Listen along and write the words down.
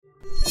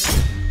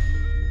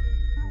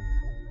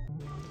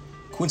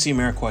Quincy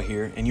Amarikwa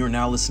here, and you are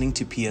now listening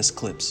to PS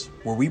Clips,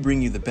 where we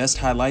bring you the best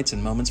highlights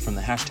and moments from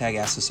the hashtag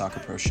Ask the Soccer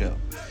Pro show.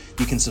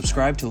 You can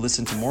subscribe to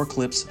listen to more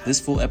clips, this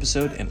full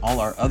episode, and all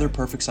our other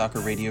Perfect Soccer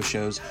radio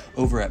shows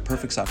over at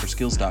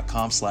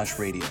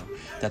perfectsoccerskills.com/radio.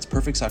 That's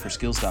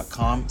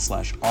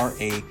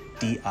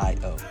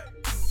perfectsoccerskills.com/RADIO.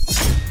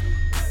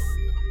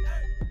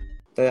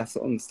 They have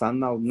to understand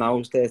now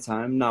is their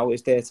time. Now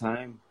is their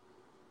time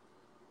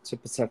to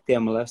protect the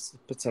MLS, to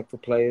protect the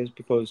players,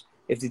 because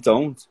if they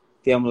don't,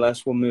 the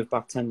MLS will move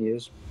back 10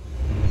 years.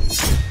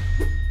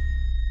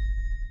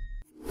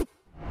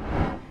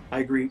 I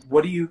agree.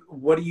 What do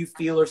you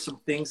feel are some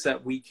things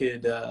that we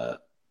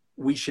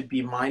should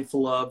be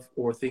mindful of,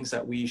 or things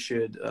that we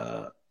should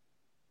I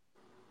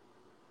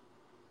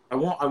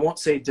won't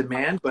say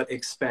demand, but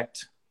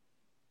expect?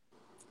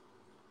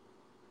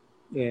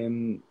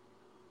 I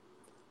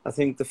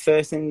think the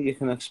first thing you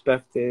can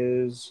expect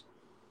is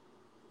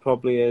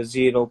probably a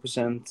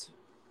 0%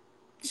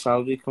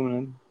 salary coming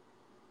in.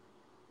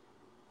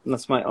 And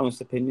that's my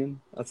honest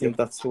opinion. I think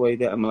that's the way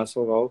the MLS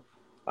will go.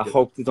 I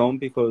hope they don't,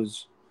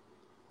 because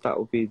that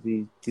would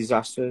be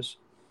disastrous.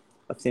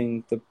 I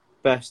think the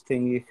best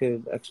thing you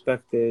could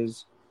expect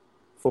is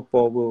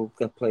football will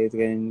get played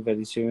again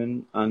very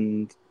soon,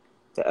 and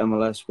the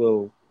MLS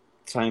will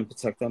try and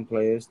protect them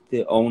players.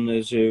 The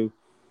owners who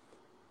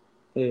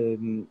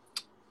have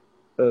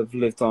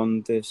lived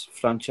on this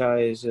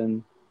franchise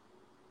and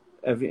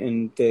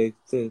everything, they're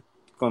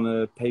going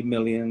to pay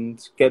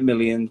millions, get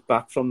millions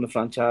back from the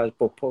franchise,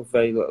 but put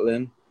very little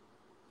in.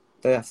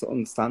 They have to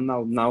understand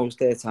now is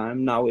their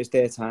time. Now is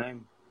their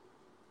time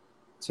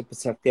to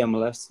protect the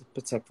MLS, to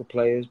protect the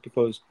players,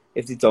 because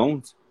if they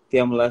don't, the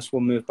MLS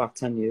will move back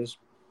 10 years.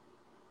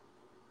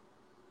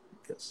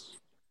 Yes.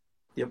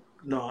 Yep.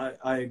 No,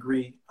 I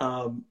agree.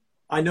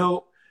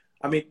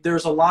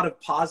 There's a lot of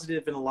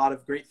positive and a lot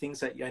of great things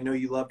that I know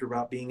you loved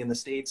about being in the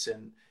States,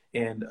 and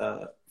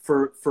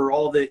for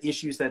all the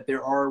issues that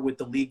there are with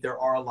the league, there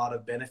are a lot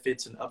of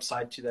benefits and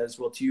upside to that as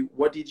well too.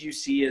 What did you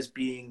see as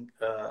being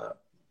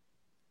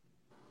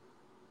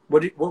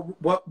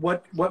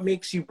what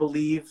makes you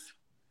believe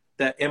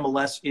that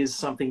MLS is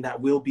something that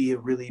will be a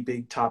really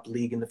big top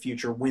league in the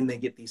future when they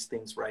get these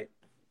things right?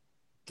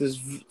 There's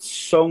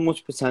so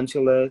much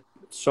potential there,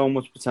 so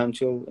much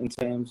potential in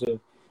terms of,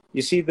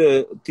 you see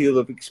the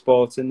other big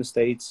sports in the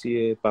States,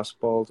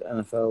 basketball,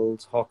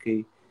 NFL,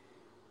 hockey,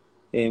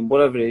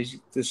 whatever it is,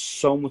 there's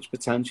so much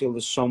potential,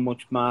 there's so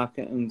much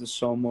marketing, there's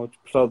so much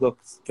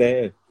product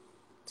there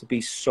to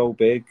be so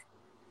big.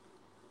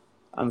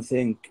 And I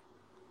think,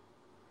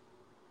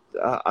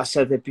 I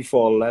said it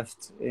before I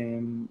left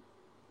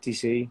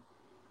DC,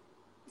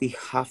 they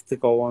have to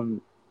go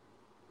on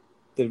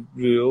the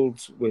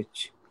rules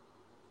which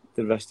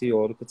the rest of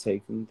Europe are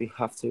taking. They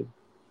have to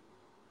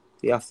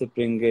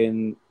bring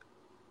in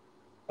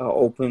an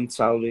open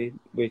salary,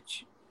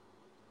 which,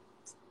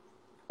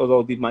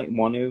 although they might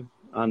want to,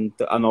 and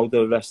I know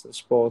the rest of the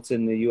sports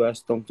in the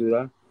US don't do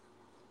that,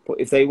 but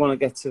if they want to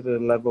get to the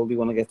level they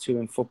want to get to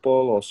in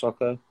football or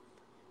soccer,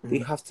 they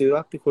have to do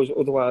that, because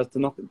otherwise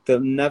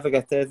they'll never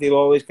get there. They'll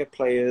always get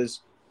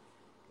players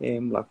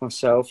like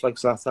myself, like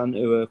Zlatan,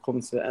 who are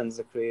coming to the end of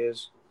their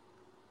careers.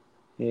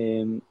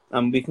 And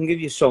we can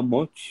give you so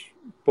much,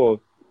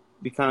 but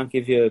we can't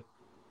give you.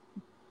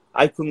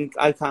 I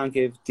can't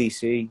give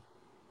DC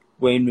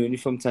Wayne Rooney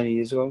from 10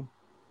 years ago.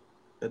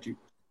 That you.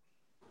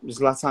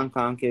 Zlatan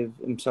can't give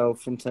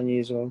himself from 10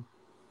 years ago.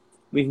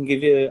 We can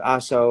give you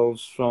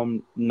ourselves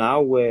from now,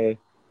 where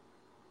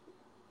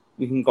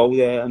we can go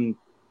there and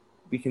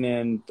we can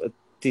earn a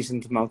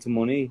decent amount of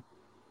money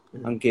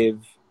and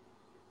give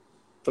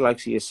the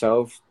likes of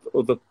yourself,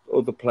 other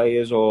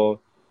players,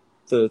 or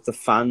the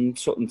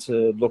fans something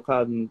to look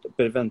at and a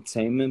bit of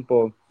entertainment.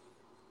 But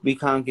we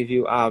can't give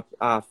you our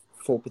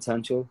full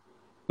potential.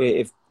 Where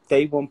if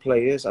they want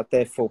players at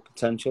their full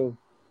potential,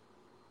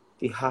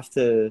 they have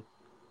to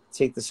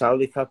take the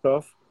salary cap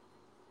off.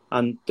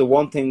 And the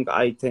one thing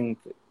I think,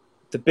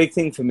 the big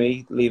thing for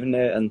me leaving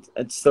there, and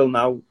it's still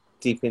now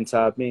deep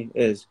inside me,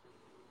 is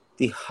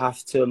they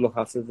have to look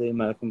after the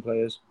American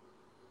players.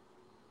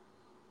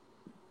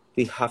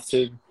 They have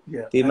to.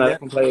 Yeah, the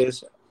American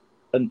players,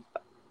 and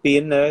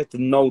being there,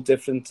 they're no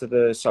different to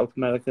the South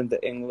American,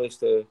 the English,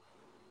 the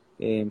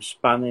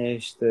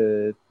Spanish,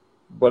 the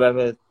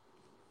whatever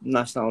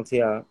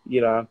nationality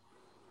you are.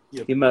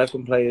 Yep. The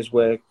American players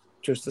work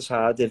just as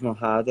hard, if not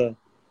harder,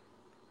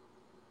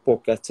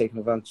 but get taken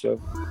advantage of.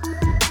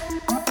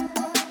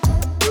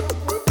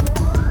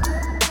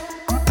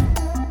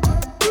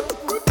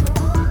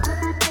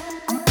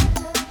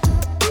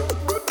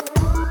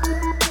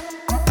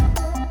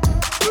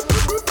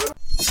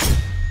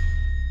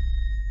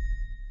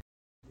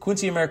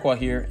 Quincy Amarikwa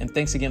here, and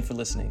thanks again for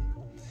listening.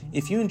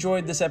 If you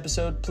enjoyed this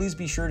episode, please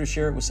be sure to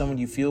share it with someone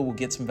you feel will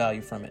get some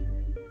value from it.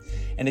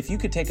 And if you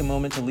could take a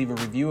moment to leave a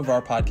review of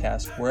our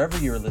podcast wherever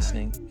you're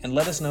listening and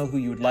let us know who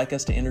you would like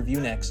us to interview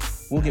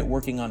next, we'll get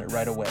working on it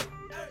right away.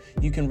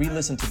 You can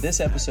re-listen to this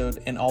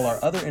episode and all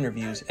our other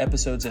interviews,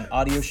 episodes, and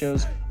audio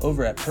shows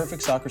over at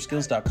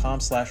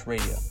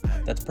perfectsoccerskills.com/radio.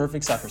 That's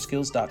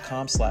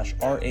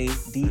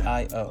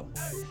perfectsoccerskills.com/RADIO.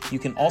 You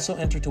can also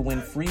enter to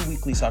win free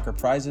weekly soccer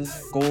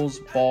prizes, goals,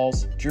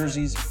 balls,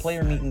 jerseys,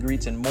 player meet and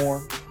greets, and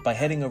more by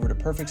heading over to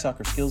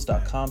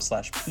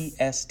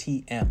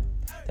perfectsoccerskills.com/PSTM.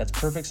 That's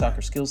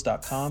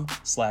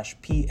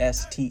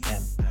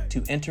perfectsoccerskills.com/PSTM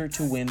to enter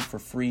to win for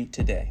free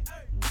today.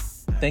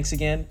 Thanks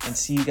again, and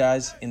see you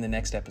guys in the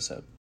next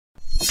episode.